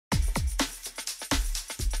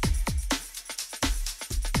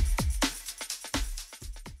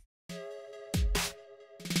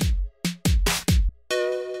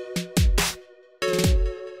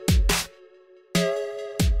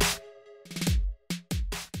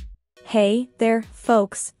Hey there,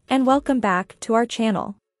 folks, and welcome back to our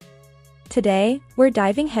channel. Today, we're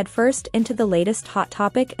diving headfirst into the latest hot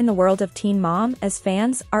topic in the world of Teen Mom as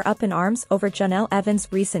fans are up in arms over Jenelle Evans'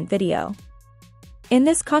 recent video. In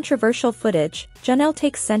this controversial footage, Jenelle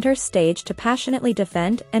takes center stage to passionately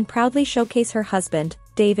defend and proudly showcase her husband,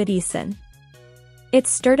 David Eason. It's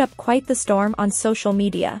stirred up quite the storm on social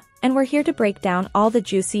media, and we're here to break down all the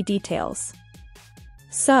juicy details.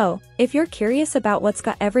 So, if you're curious about what's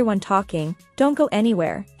got everyone talking, don't go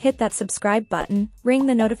anywhere, hit that subscribe button, ring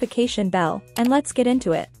the notification bell, and let's get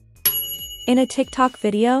into it. In a TikTok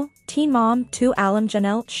video, Teen Mom 2 alum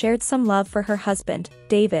Jenelle shared some love for her husband,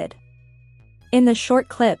 David. In the short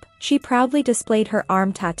clip, she proudly displayed her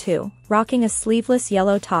arm tattoo, rocking a sleeveless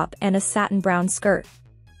yellow top and a satin brown skirt.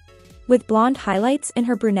 With blonde highlights in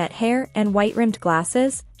her brunette hair and white-rimmed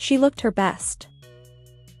glasses, she looked her best.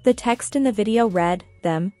 The text in the video read,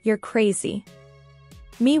 "You're crazy.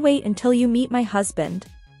 Me wait until you meet my husband."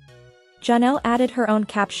 Jenelle added her own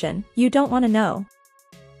caption, "You don't wanna know."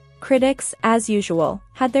 Critics, as usual,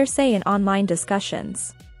 had their say in online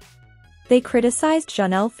discussions. They criticized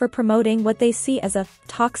Jenelle for promoting what they see as a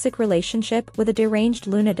toxic relationship with a deranged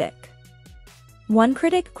lunatic. One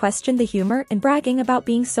critic questioned the humor in bragging about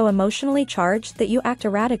being so emotionally charged that you act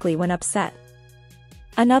erratically when upset.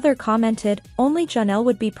 Another commented, "Only Jenelle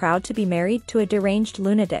would be proud to be married to a deranged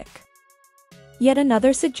lunatic." Yet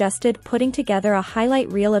another suggested putting together a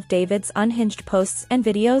highlight reel of David's unhinged posts and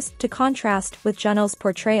videos to contrast with Jenelle's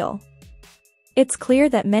portrayal. It's clear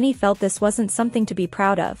that many felt this wasn't something to be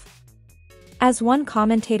proud of. As one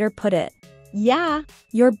commentator put it, "Yeah,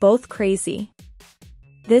 you're both crazy.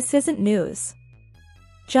 This isn't news."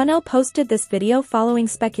 Jenelle posted this video following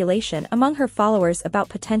speculation among her followers about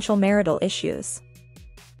potential marital issues.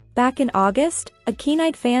 Back in August, a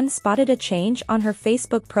keen-eyed fan spotted a change on her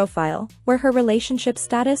Facebook profile, where her relationship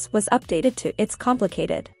status was updated to "It's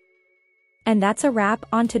complicated." And that's a wrap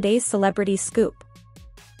on today's celebrity scoop.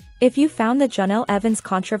 If you found the Jenelle Evans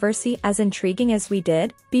controversy as intriguing as we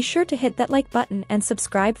did, be sure to hit that like button and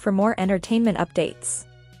subscribe for more entertainment updates.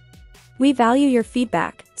 We value your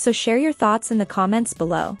feedback, so share your thoughts in the comments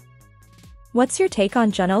below. What's your take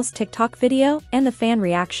on Jenelle's TikTok video and the fan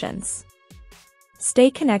reactions?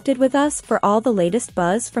 Stay connected with us for all the latest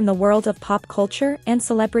buzz from the world of pop culture and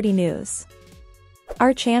celebrity news.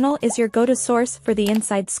 Our channel is your go-to source for the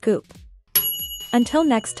inside scoop. Until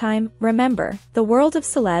next time, remember, the world of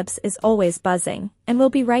celebs is always buzzing, and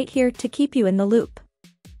we'll be right here to keep you in the loop.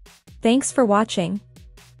 Thanks for watching.